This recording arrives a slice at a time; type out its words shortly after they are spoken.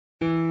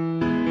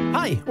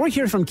Hi, we're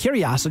here from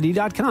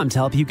Curiosity.com to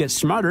help you get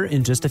smarter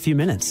in just a few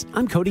minutes.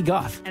 I'm Cody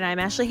Goff. And I'm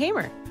Ashley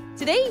Hamer.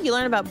 Today, you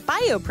learn about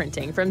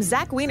bioprinting from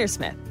Zach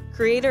Weinersmith,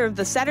 creator of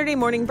the Saturday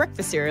Morning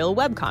Breakfast Cereal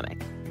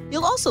webcomic.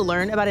 You'll also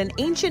learn about an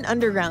ancient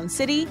underground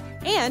city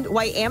and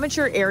why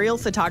amateur aerial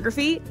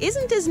photography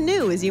isn't as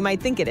new as you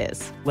might think it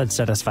is. Let's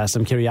satisfy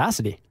some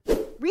curiosity.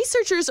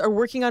 Researchers are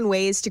working on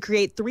ways to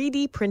create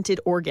 3D printed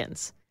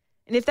organs.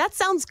 And if that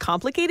sounds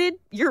complicated,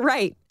 you're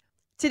right.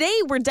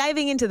 Today, we're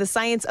diving into the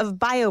science of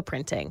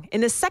bioprinting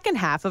in the second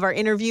half of our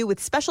interview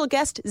with special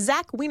guest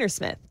Zach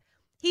Weinersmith.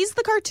 He's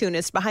the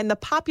cartoonist behind the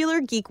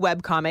popular geek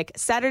webcomic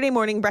Saturday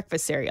Morning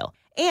Breakfast Cereal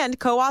and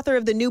co-author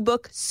of the new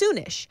book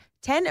Soonish,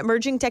 10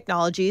 Emerging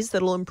Technologies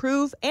That'll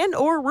Improve and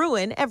or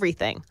Ruin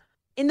Everything.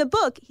 In the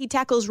book, he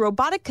tackles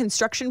robotic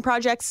construction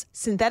projects,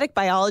 synthetic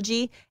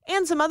biology,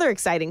 and some other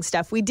exciting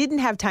stuff we didn't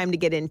have time to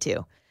get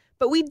into.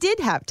 But we did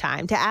have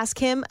time to ask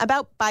him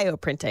about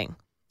bioprinting.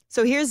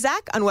 So here's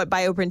Zach on what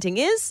bioprinting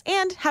is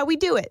and how we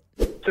do it.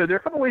 So there are a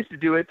couple ways to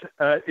do it.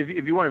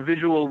 If you want a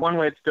visual, one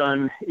way it's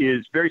done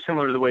is very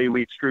similar to the way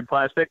we extrude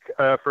plastic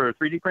for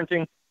 3D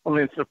printing,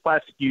 only instead of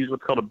plastic, you use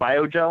what's called a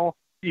biogel.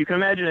 You can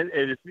imagine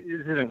it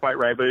isn't quite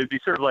right, but it'd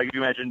be sort of like if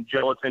you imagine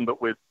gelatin but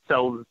with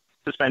cells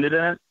suspended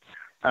in it.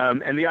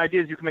 And the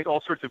idea is you can make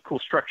all sorts of cool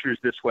structures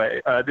this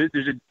way.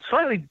 There's a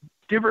slightly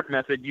different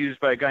method used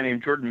by a guy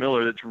named Jordan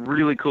Miller that's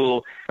really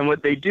cool. And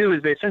what they do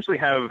is they essentially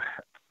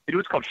they do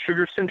what's called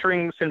sugar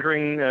sintering.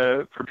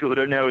 Sintering, for people who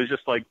don't know, is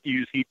just like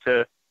use heat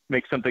to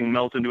make something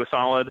melt into a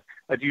solid.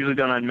 It's usually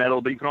done on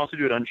metal, but you can also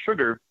do it on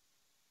sugar.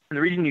 And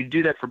the reason you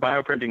do that for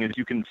bioprinting is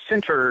you can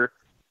sinter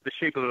the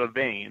shape of a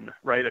vein,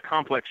 right? A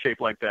complex shape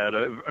like that,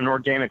 an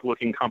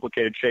organic-looking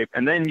complicated shape.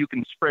 And then you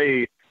can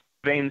spray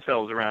vein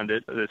cells around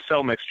it, the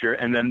cell mixture,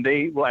 and then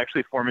they will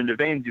actually form into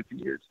veins you can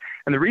use.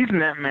 And the reason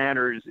that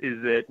matters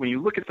is that when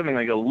you look at something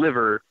like a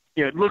liver,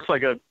 it looks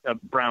like a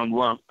brown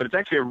lump, but it's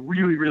actually a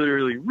really, really,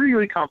 really,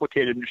 really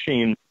complicated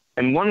machine.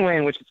 And one way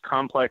in which it's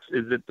complex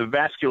is that the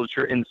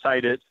vasculature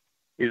inside it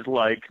is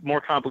like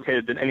more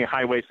complicated than any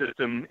highway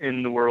system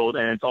in the world,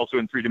 and it's also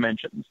in 3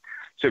 dimensions.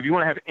 So if you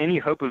want to have any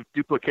hope of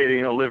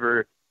duplicating a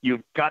liver,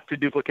 you've got to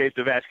duplicate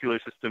the vascular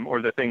system, or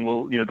the thing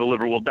will, the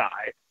liver will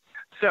die.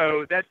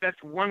 So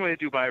that's one way to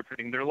do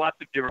bioprinting. There are lots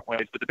of different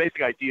ways, but the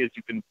basic idea is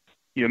you can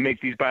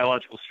make these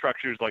biological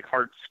structures like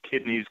hearts,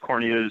 kidneys,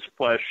 corneas,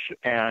 flesh,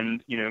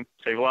 and,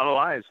 save a lot of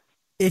lives.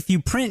 If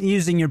you print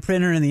using your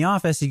printer in the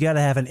office, you got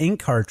to have an ink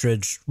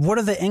cartridge. What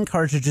are the ink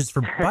cartridges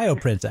for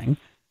bioprinting?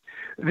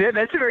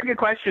 That's a very good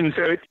question.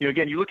 So,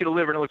 again, you look at a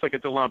liver and it looks like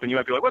it's a lump, and you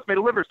might be like, what's made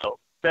of liver cells?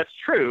 That's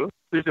true.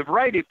 There's a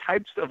variety of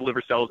types of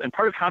liver cells, and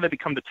part of how they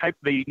become the type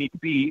they need to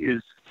be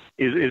is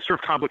sort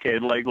of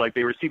complicated. Like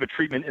they receive a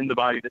treatment in the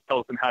body that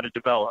tells them how to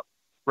develop,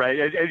 right?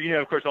 As you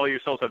know, of course, all your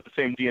cells have the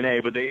same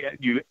DNA, but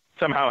you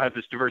somehow have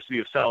this diversity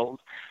of cells.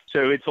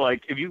 So it's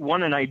like if you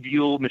want an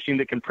ideal machine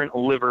that can print a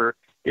liver,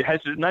 it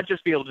has to not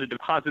just be able to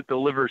deposit the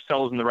liver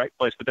cells in the right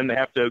place, but then they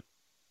have to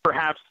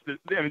this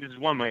is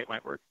one way it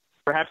might work.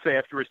 Perhaps they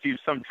have to receive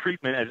some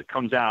treatment as it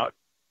comes out.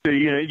 So,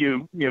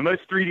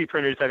 most 3D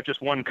printers have just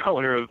one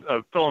color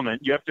of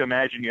filament. You have to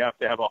imagine you have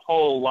to have a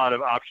whole lot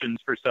of options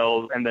for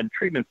cells and then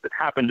treatments that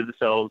happen to the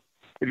cells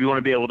if you want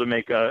to be able to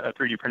make a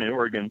 3D printed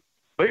organ.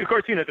 But, of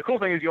course, the cool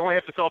thing is you only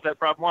have to solve that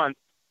problem once,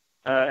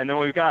 and then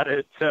we've got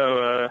it.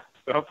 So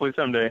hopefully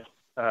someday.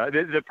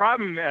 The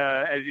problem,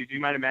 as you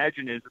might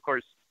imagine, is, of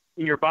course,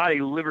 in your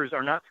body, livers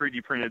are not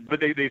 3D printed,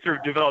 but they sort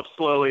of develop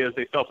slowly as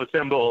they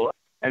self-assemble.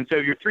 And so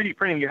if you're 3D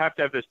printing, you have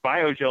to have this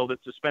biogel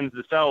that suspends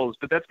the cells,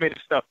 but that's made of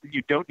stuff that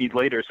you don't need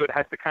later. So it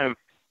has to kind of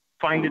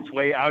find its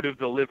way out of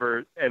the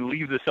liver and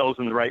leave the cells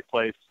in the right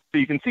place. So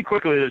you can see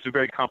quickly there's a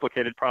very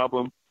complicated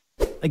problem.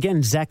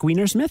 Again, Zach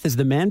Weinersmith is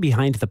the man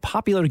behind the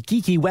popular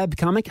geeky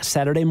webcomic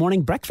Saturday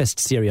Morning Breakfast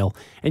Cereal.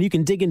 And you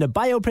can dig into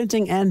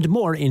bioprinting and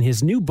more in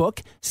his new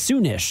book,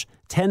 Soonish,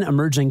 10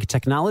 Emerging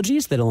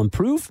Technologies That'll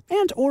Improve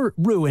and or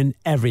Ruin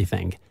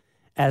Everything.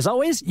 As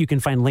always, you can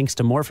find links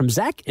to more from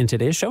Zach in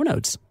today's show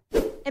notes.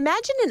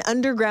 Imagine an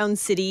underground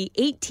city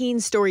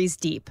 18 stories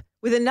deep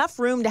with enough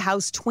room to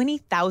house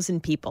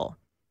 20,000 people.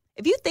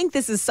 If you think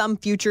this is some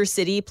future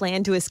city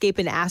planned to escape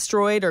an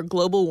asteroid or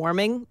global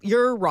warming,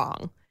 you're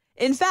wrong.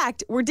 In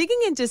fact, we're digging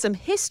into some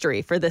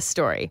history for this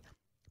story.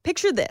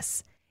 Picture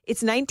this.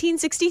 It's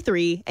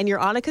 1963 and you're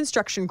on a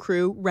construction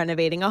crew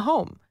renovating a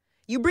home.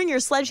 You bring your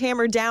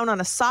sledgehammer down on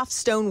a soft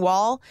stone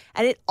wall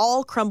and it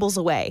all crumbles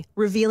away,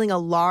 revealing a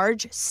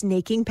large,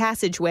 snaking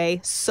passageway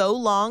so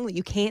long that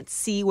you can't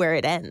see where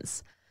it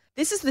ends.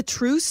 This is the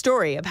true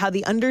story of how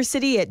the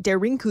Undercity at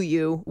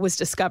Derinkuyu was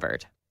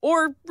discovered.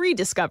 Or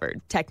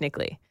rediscovered,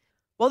 technically.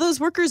 While those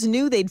workers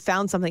knew they'd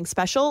found something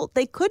special,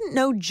 they couldn't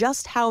know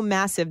just how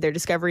massive their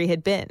discovery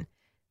had been.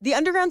 The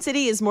underground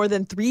city is more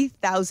than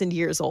 3,000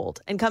 years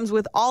old and comes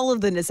with all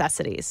of the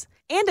necessities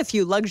and a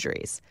few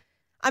luxuries.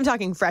 I'm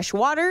talking fresh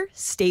water,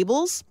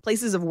 stables,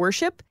 places of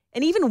worship,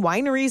 and even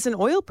wineries and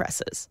oil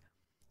presses.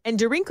 And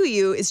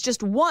Derinkuyu is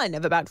just one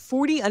of about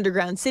 40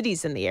 underground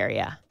cities in the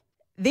area.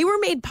 They were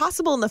made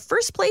possible in the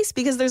first place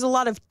because there's a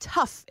lot of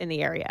tuff in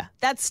the area.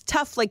 That's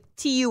tuff like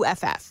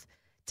Tuff.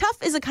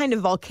 Tuff is a kind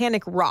of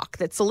volcanic rock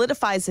that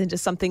solidifies into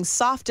something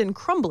soft and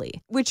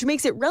crumbly, which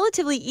makes it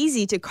relatively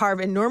easy to carve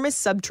enormous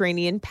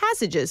subterranean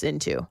passages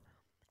into.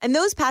 And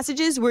those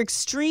passages were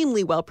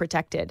extremely well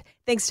protected,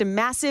 thanks to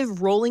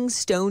massive rolling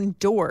stone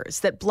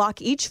doors that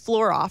block each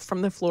floor off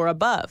from the floor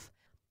above.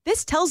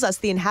 This tells us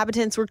the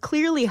inhabitants were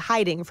clearly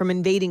hiding from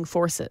invading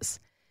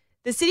forces.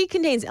 The city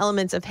contains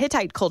elements of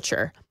Hittite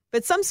culture,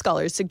 but some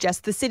scholars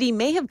suggest the city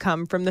may have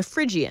come from the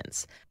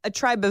Phrygians, a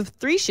tribe of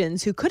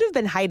Thracians who could have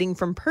been hiding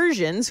from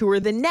Persians who were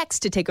the next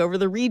to take over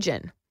the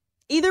region.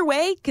 Either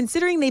way,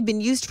 considering they've been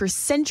used for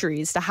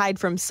centuries to hide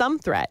from some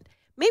threat,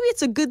 maybe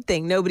it's a good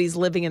thing nobody's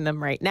living in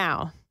them right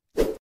now.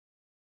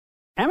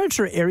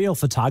 Amateur aerial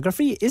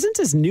photography isn't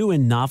as new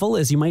and novel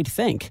as you might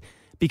think,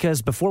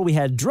 because before we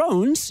had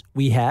drones,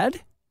 we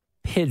had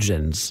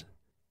pigeons.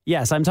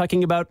 Yes, I'm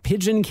talking about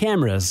pigeon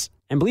cameras.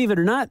 And believe it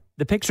or not,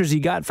 the pictures you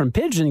got from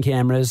pigeon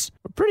cameras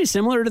are pretty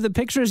similar to the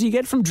pictures you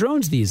get from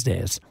drones these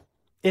days.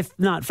 If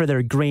not for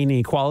their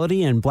grainy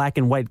quality and black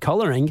and white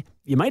coloring,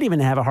 you might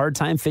even have a hard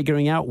time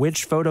figuring out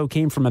which photo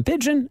came from a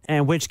pigeon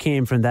and which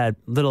came from that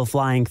little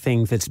flying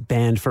thing that's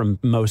banned from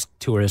most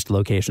tourist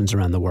locations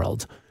around the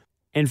world.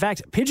 In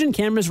fact, pigeon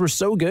cameras were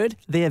so good,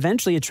 they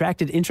eventually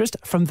attracted interest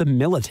from the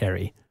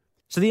military.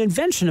 So the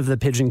invention of the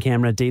pigeon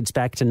camera dates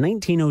back to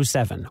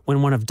 1907,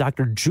 when one of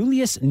Dr.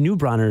 Julius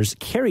Neubronner's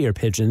carrier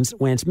pigeons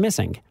went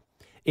missing.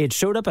 It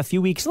showed up a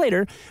few weeks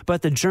later,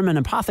 but the German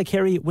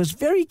apothecary was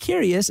very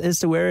curious as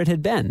to where it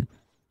had been.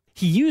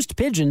 He used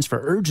pigeons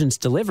for urgent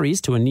deliveries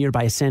to a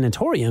nearby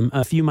sanatorium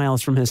a few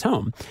miles from his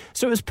home,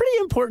 so it was pretty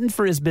important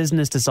for his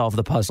business to solve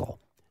the puzzle.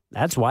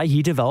 That's why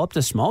he developed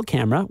a small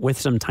camera with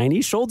some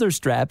tiny shoulder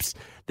straps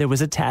that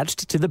was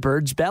attached to the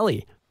bird's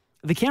belly.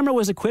 The camera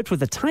was equipped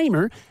with a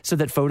timer so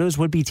that photos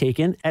would be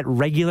taken at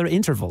regular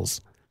intervals.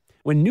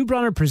 When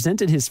Neubronner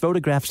presented his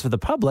photographs to the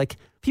public,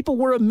 people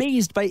were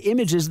amazed by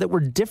images that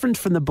were different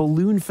from the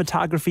balloon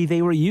photography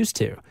they were used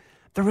to.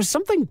 There was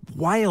something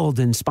wild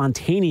and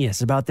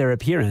spontaneous about their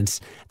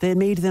appearance that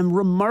made them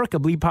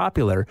remarkably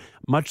popular,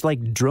 much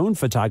like drone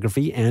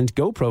photography and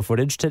GoPro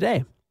footage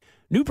today.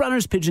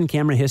 Neubronner's pigeon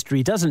camera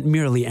history doesn't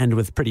merely end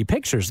with pretty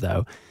pictures,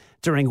 though.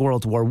 During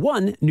World War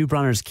I,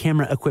 Neubronner's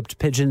camera-equipped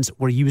pigeons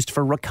were used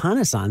for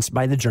reconnaissance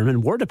by the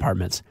German War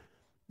Department.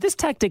 This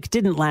tactic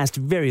didn't last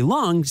very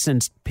long,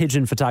 since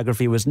pigeon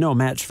photography was no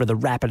match for the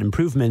rapid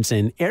improvements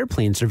in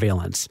airplane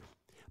surveillance.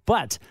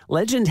 But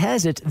legend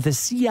has it the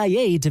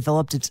CIA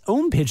developed its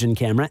own pigeon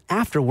camera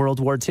after World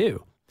War II.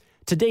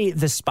 Today,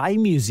 the Spy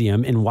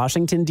Museum in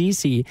Washington,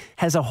 D.C.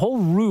 has a whole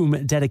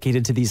room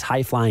dedicated to these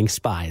high-flying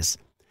spies.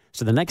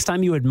 So the next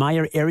time you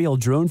admire aerial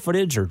drone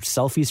footage or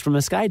selfies from a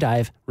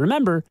skydive,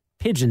 remember,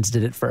 pigeons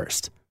did it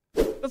first.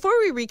 Before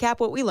we recap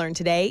what we learned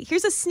today,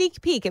 here's a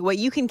sneak peek at what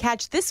you can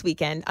catch this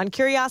weekend on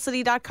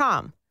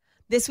Curiosity.com.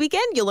 This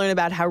weekend, you'll learn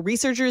about how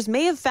researchers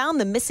may have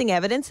found the missing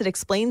evidence that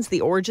explains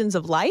the origins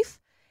of life,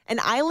 an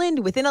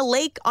island within a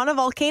lake on a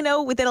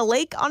volcano within a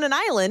lake on an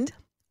island,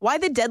 why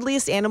the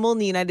deadliest animal in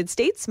the United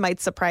States might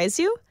surprise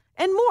you,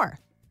 and more.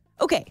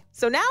 Okay,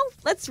 so now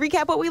let's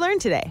recap what we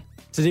learned today.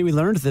 Today we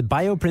learned that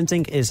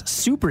bioprinting is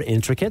super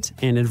intricate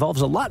and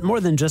involves a lot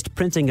more than just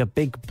printing a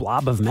big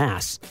blob of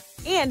mass.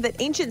 And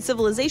that ancient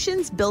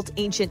civilizations built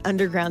ancient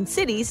underground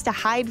cities to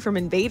hide from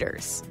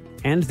invaders.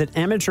 And that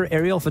amateur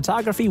aerial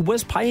photography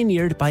was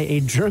pioneered by a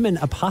German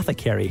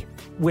apothecary,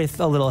 with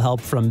a little help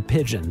from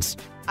pigeons.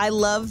 I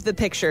love the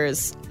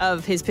pictures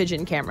of his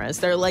pigeon cameras.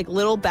 They're like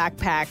little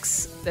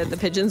backpacks that the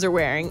pigeons are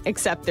wearing,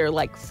 except they're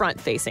like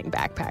front-facing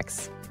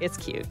backpacks. It's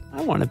cute.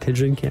 I want a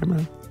pigeon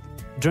camera.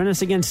 Join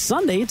us again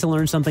Sunday to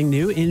learn something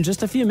new in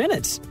just a few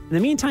minutes. In the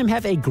meantime,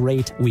 have a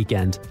great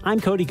weekend. I'm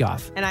Cody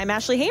Goff. And I'm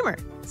Ashley Hamer.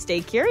 Stay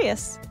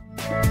curious.